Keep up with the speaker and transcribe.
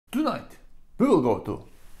Tonight, we will go to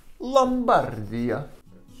Lombardia.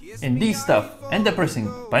 In these tough and depressing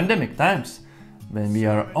pandemic times, when we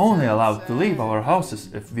are only allowed to leave our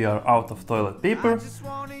houses if we are out of toilet paper,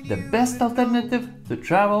 the best alternative to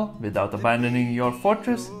travel without abandoning your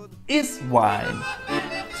fortress is wine.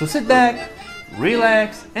 So sit back,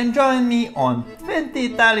 relax and join me on 20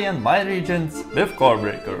 Italian wine regions with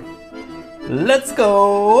Corkbreaker. Let's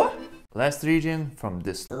go! Last region from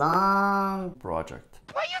this long project.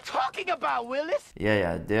 What are you talking about, Willis?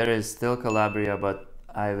 Yeah, there is still Calabria, but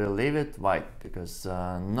I will leave it white because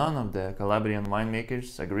none of the Calabrian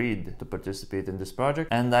winemakers agreed to participate in this project,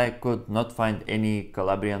 and I could not find any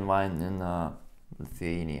Calabrian wine in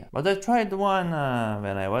Lithuania. But I tried one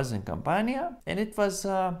when I was in Campania, and it was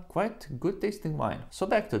quite good tasting wine. So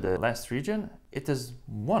back to the last region. It is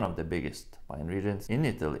one of the biggest wine regions in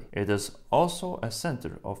Italy. It is also a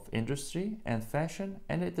center of industry and fashion,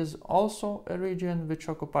 and it is also a region which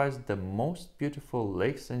occupies the most beautiful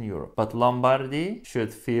lakes in Europe. But Lombardy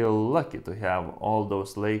should feel lucky to have all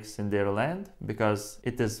those lakes in their land, because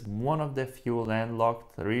it is one of the few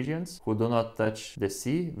landlocked regions who do not touch the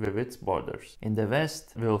sea with its borders. In the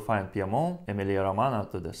west, we will find Piedmont, Emilia-Romagna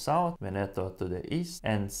to the south, Veneto to the east,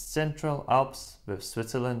 and Central Alps with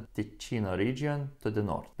Switzerland, Ticino region to the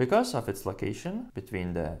north. Because of its location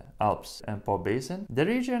between the Alps and Po Basin, the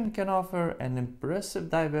region can offer an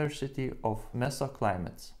impressive diversity of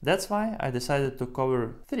mesoclimates. That's why I decided to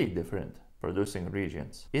cover 3 different producing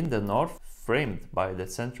regions. In the north, framed by the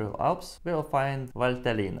Central Alps, we'll find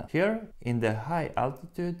Valtellina. Here, in the high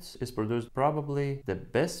altitudes, is produced probably the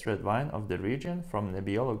best red wine of the region from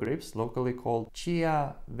Nebbiolo grapes, locally called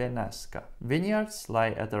Chia Venasca. Vineyards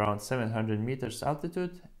lie at around 700 meters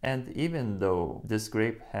altitude, and even though this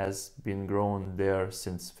grape has been grown there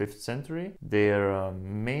since 5th century, their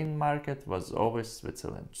main market was always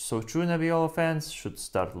Switzerland. So true Nebbiolo fans should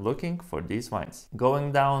start looking for these wines.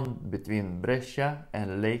 Going down between Brescia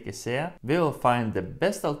and Lake Isea, we will find the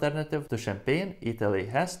best alternative to champagne Italy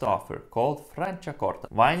has to offer, called Franciacorta.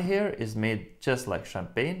 Wine here is made just like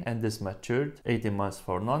champagne and is matured 18 months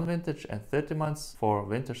for non-vintage and 30 months for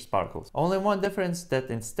vintage sparkles. Only one difference, that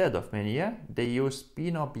instead of Meunier, they use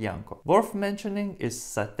Pinot Bianco. Worth mentioning is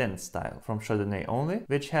Satin style from Chardonnay only,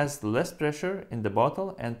 which has less pressure in the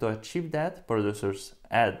bottle, and to achieve that, producers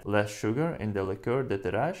add less sugar in the liqueur de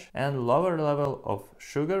tirage, and lower level of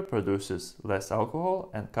sugar produces less alcohol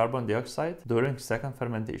and carbon dioxide during second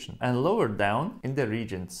fermentation. And lower down in the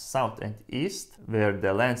regions south and east, where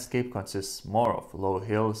the landscape consists more of low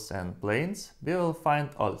hills and plains, we will find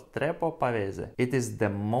Oltrepo Pavese. It is the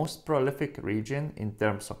most prolific region in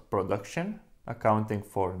terms of production, accounting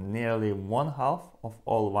for nearly 1/2 of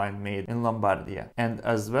all wine made in Lombardia, and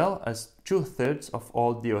as well as 2/3 of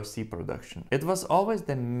all DOC production. It was always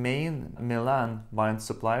the main Milan wine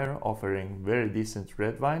supplier, offering very decent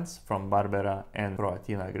red wines from Barbera and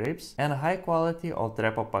Croatina grapes, and high quality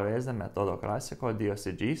Oltrepo Pavese Metodo Classico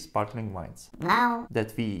DOCG sparkling wines. Now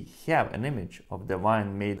that we have an image of the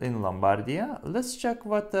wine made in Lombardia, let's check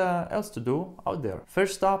what else to do out there.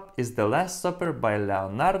 First up is The Last Supper by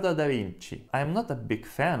Leonardo da Vinci. I am not a big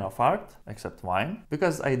fan of art, except wine,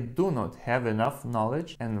 because I do not have enough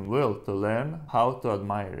knowledge and will to learn how to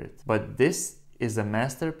admire it. But this is a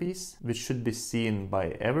masterpiece which should be seen by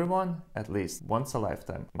everyone at least once a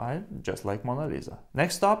lifetime, just like Mona Lisa.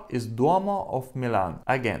 Next up is Duomo of Milan.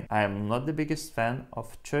 Again, I am not the biggest fan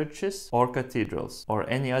of churches or cathedrals or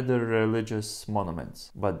any other religious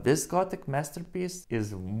monuments, but this Gothic masterpiece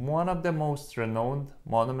is one of the most renowned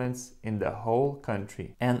monuments in the whole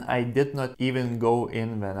country, and I did not even go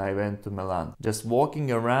in when I went to Milan. Just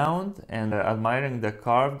walking around and admiring the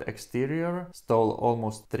carved exterior stole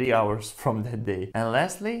almost 3 hours from the day. And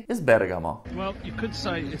lastly is Bergamo. Well, you could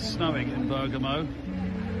say it's snowing in Bergamo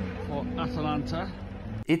or Atalanta.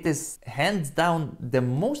 It is hands down the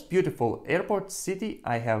most beautiful airport city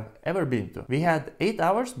I have ever been to. We had 8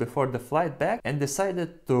 hours before the flight back and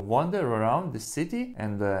decided to wander around the city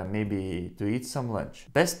and maybe to eat some lunch.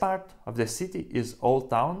 Best part of the city is Old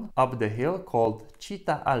Town up the hill called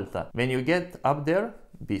Città Alta. When you get up there,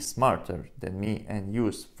 be smarter than me and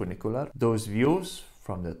use funicular. Those views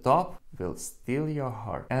from the top will steal your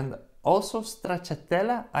heart. And also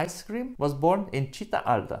stracciatella ice cream was born in Città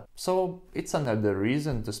Alta, so it's another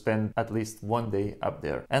reason to spend at least one day up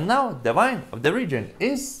there. And now the wine of the region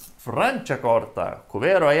is Franciacorta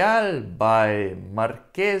Cuvée Royale by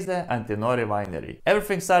Marchese Antinori Winery.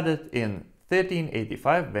 Everything started in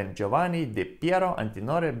 1385 when Giovanni di Piero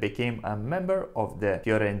Antinori became a member of the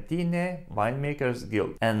Fiorentine Winemakers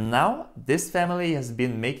Guild. And now this family has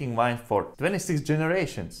been making wine for 26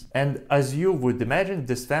 generations. And as you would imagine,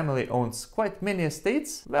 this family owns quite many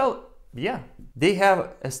estates. Well, yeah, they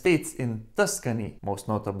have estates in Tuscany, most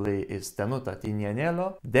notably is Tenuta,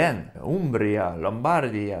 Tignanello, then Umbria,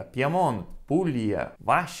 Lombardia, Piedmont, Puglia,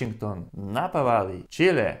 Washington, Napa Valley,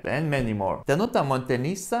 Chile, and many more. Tenuta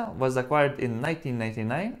Montenisa was acquired in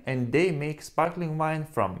 1999 and they make sparkling wine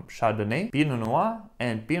from Chardonnay, Pinot Noir,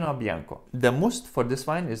 and Pinot Bianco. The must for this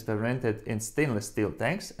wine is fermented in stainless steel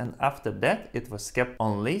tanks, and after that it was kept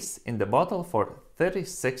on lease in the bottle for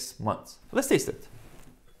 36 months. Let's taste it.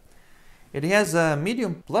 It has a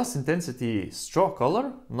medium plus intensity straw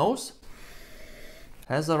color, nose,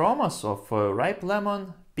 has aromas of ripe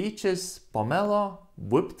lemon, peaches, pomelo,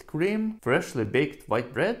 whipped cream, freshly baked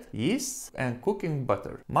white bread, yeast, and cooking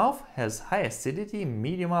butter. Mouth has high acidity,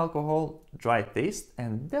 medium alcohol, dry taste,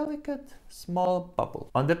 and delicate small bubble.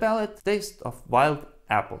 On the palate, taste of wild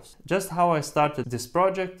apples. Just how I started this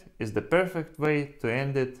project is the perfect way to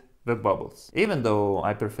end it with bubbles. Even though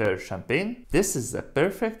I prefer champagne, this is a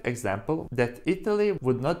perfect example that Italy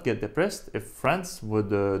would not get depressed if France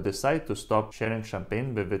would decide to stop sharing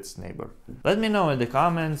champagne with its neighbor. Let me know in the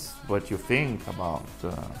comments what you think about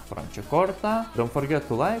Franciacorta. Don't forget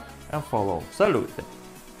to like and follow. Salute!